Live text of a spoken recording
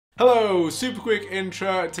Hello, super quick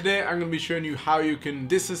intro. Today I'm going to be showing you how you can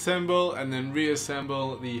disassemble and then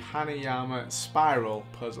reassemble the Hanayama Spiral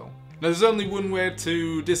puzzle. Now there's only one way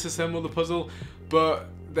to disassemble the puzzle, but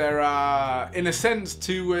there are, in a sense,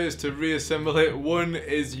 two ways to reassemble it. One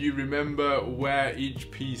is you remember where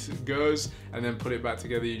each piece goes and then put it back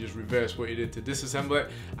together. You just reverse what you did to disassemble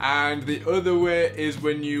it. And the other way is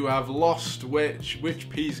when you have lost which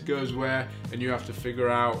piece goes where and you have to figure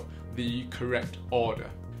out the correct order.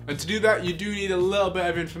 And to do that, you do need a little bit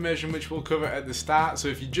of information which we'll cover at the start. So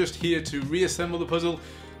if you're just here to reassemble the puzzle,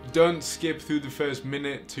 don't skip through the first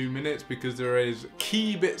minute, 2 minutes, because there is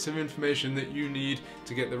key bits of information that you need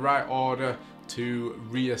to get the right order to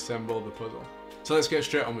reassemble the puzzle. So let's get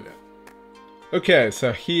straight on with it. Okay,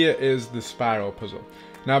 so here is the spiral puzzle.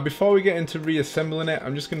 Now before we get into reassembling it,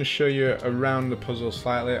 I'm just going to show you around the puzzle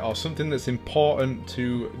slightly, or something that's important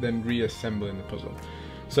to then reassembling the puzzle.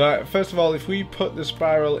 So first of all, if we put the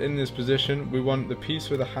spiral in this position, we want the piece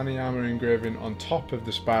with the Hanayama engraving on top of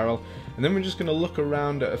the spiral, and then we're just going to look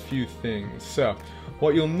around at a few things. So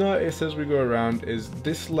what you'll notice as we go around is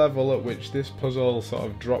this level at which this puzzle sort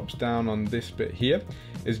of drops down on this bit here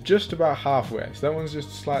is just about halfway. So that one's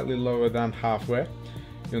just slightly lower than halfway.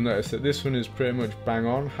 You'll notice that this one is pretty much bang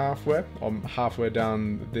on halfway, or halfway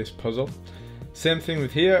down this puzzle. Same thing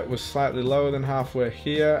with here, we're slightly lower than halfway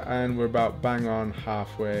here, and we're about bang on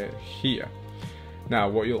halfway here. Now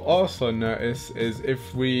what you'll also notice is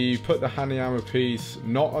if we put the Hanayama piece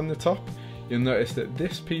not on the top, you'll notice that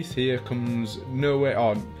this piece here comes nowhere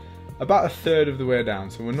on, about a third of the way down,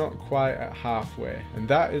 so we're not quite at halfway. And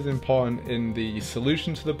that is important in the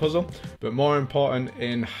solution to the puzzle, but more important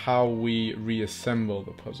in how we reassemble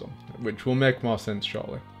the puzzle, which will make more sense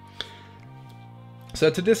shortly. So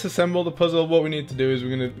to disassemble the puzzle, what we need to do is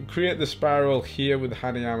we're going to create the spiral here with the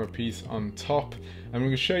Hanayama piece on top, and we're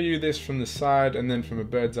going to show you this from the side and then from a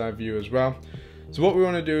bird's eye view as well. So what we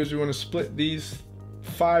want to do is we want to split these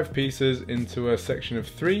 5 pieces into a section of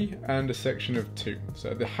 3 and a section of 2.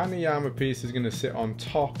 So the Hanayama piece is going to sit on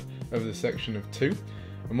top of the section of 2,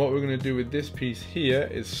 and what we're going to do with this piece here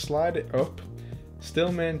is slide it up,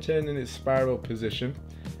 still maintaining its spiral position.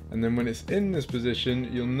 And then when it's in this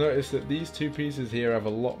position, you'll notice that these 2 pieces here have a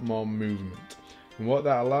lot more movement. And what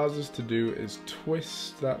that allows us to do is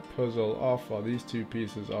twist that puzzle off, or these 2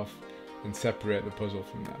 pieces off, and separate the puzzle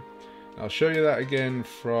from there. I'll show you that again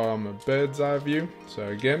from a bird's eye view. So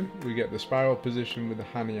again, we get the spiral position with the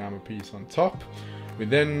Hanayama piece on top. We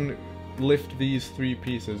then lift these 3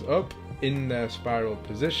 pieces up in their spiral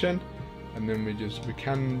position, and then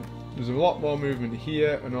there's a lot more movement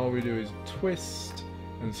here, and all we do is twist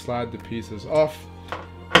and slide the pieces off,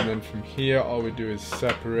 and then from here all we do is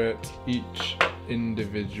separate each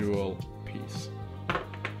individual piece.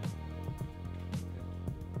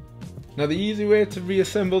 Now the easy way to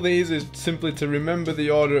reassemble these is simply to remember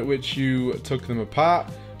the order at which you took them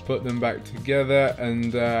apart, put them back together,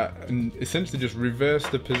 and essentially just reverse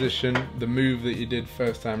the position, the move that you did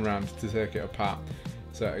first time around to take it apart.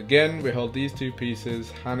 So again, we hold these 2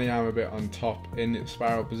 pieces, Hanayama bit on top in its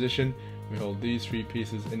spiral position. We hold these 3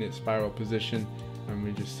 pieces in its spiral position, and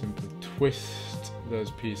we just simply twist those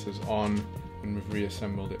pieces on, and we've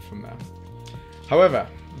reassembled it from there. However,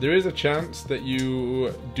 there is a chance that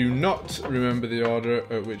you do not remember the order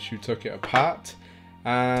at which you took it apart,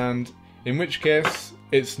 and in which case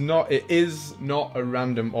it is not a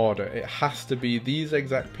random order. It has to be these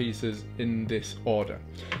exact pieces in this order.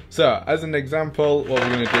 So as an example, what we're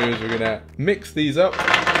going to do is we're going to mix these up,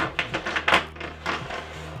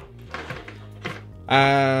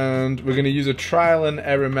 and we're going to use a trial and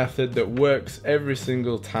error method that works every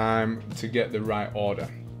single time to get the right order.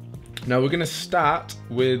 Now we're going to start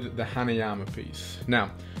with the Hanayama piece.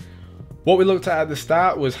 Now what we looked at the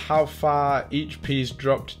start was how far each piece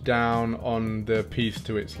dropped down on the piece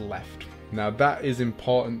to its left. Now that is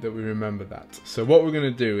important that we remember that. So what we're going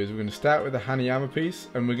to do is we're going to start with the Hanayama piece,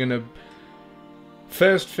 and we're going to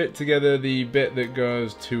first fit together the bit that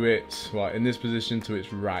goes to its, well, in this position, to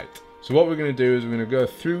its right. So what we're going to do is we're going to go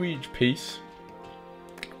through each piece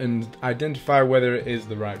and identify whether it is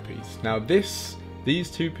the right piece. Now these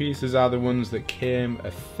 2 pieces are the ones that came a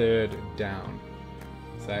third down.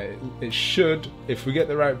 So it should, if we get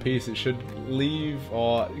the right piece, it should leave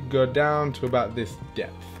or go down to about this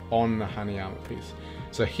depth on the Hanayama piece.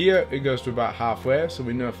 So here it goes to about halfway, so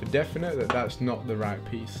we know for definite that that's not the right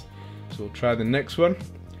piece. So we'll try the next one.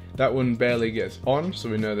 That one barely gets on, so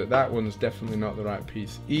we know that that one's definitely not the right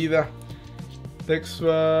piece either. Next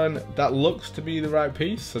one, that looks to be the right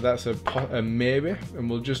piece, so that's a maybe, and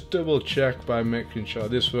we'll just double check by making sure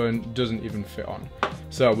this one doesn't even fit on.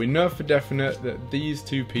 So we know for definite that these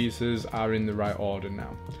two pieces are in the right order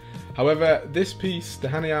now. However, this piece, the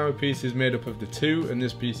Hanayama piece, is made up of the 2 and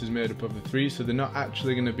this piece is made up of the 3, so they're not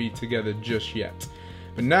actually going to be together just yet.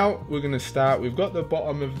 But now we're going to start. We've got the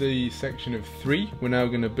bottom of the section of 3. We're now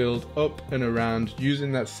going to build up and around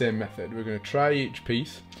using that same method. We're going to try each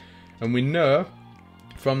piece, and we know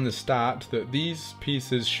from the start that these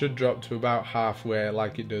pieces should drop to about halfway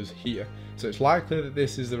like it does here. So it's likely that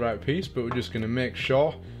this is the right piece, but we're just going to make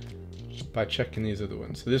sure by checking these other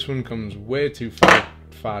ones. So this one comes way too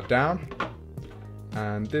far down,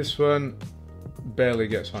 and this one barely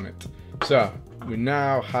gets on it. So we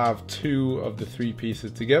now have 2 of the 3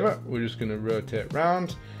 pieces together. We're just going to rotate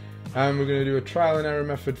round, and we're going to do a trial and error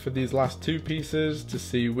method for these last 2 pieces to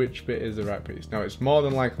see which bit is the right piece. Now it's more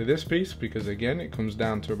than likely this piece, because again it comes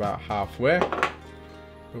down to about halfway,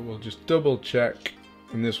 but we'll just double check,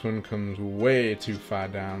 and this one comes way too far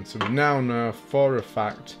down. So we now know for a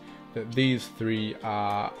fact that these 3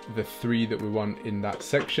 are the 3 that we want in that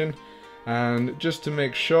section. And just to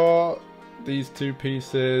make sure, these 2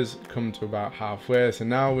 pieces come to about halfway, so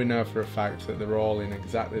now we know for a fact that they're all in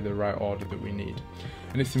exactly the right order that we need.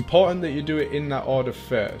 And it's important that you do it in that order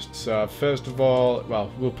first. So first of all,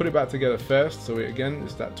 well, we'll put it back together first, so again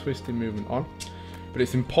it's that twisting movement on. But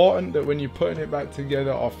it's important that when you're putting it back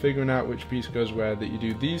together or figuring out which piece goes where, that you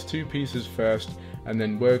do these 2 pieces first and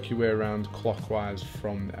then work your way around clockwise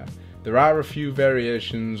from there. There are a few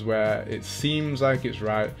variations where it seems like it's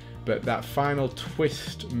right, but that final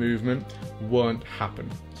twist movement won't happen.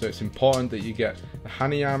 So it's important that you get the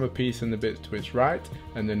Hanayama piece and the bits to its right,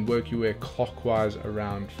 and then work your way clockwise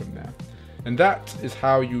around from there. And that is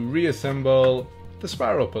how you reassemble the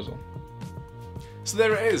spiral puzzle. So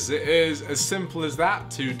there it is as simple as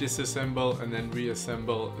that to disassemble and then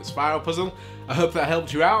reassemble the spiral puzzle. I hope that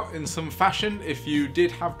helped you out in some fashion if you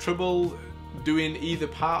did have trouble doing either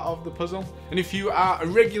part of the puzzle. And if you are a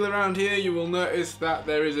regular around here, you will notice that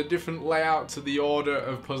there is a different layout to the order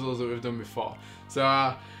of puzzles that we've done before.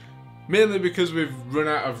 So mainly because we've run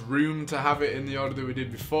out of room to have it in the order that we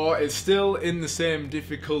did before. It's still in the same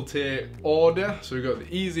difficulty order, so we've got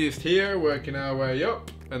the easiest here, working our way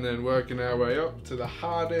up, and then working our way up to the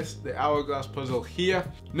hardest, the hourglass puzzle here.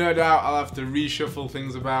 No doubt I'll have to reshuffle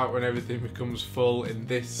things about when everything becomes full in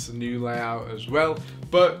this new layout as well,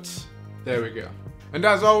 but there we go. And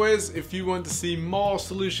as always, if you want to see more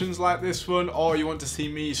solutions like this one, or you want to see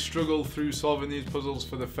me struggle through solving these puzzles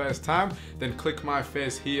for the first time, then click my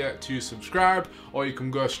face here to subscribe, or you can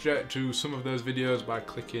go straight to some of those videos by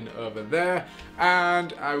clicking over there,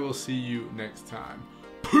 and I will see you next time.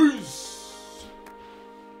 Peace!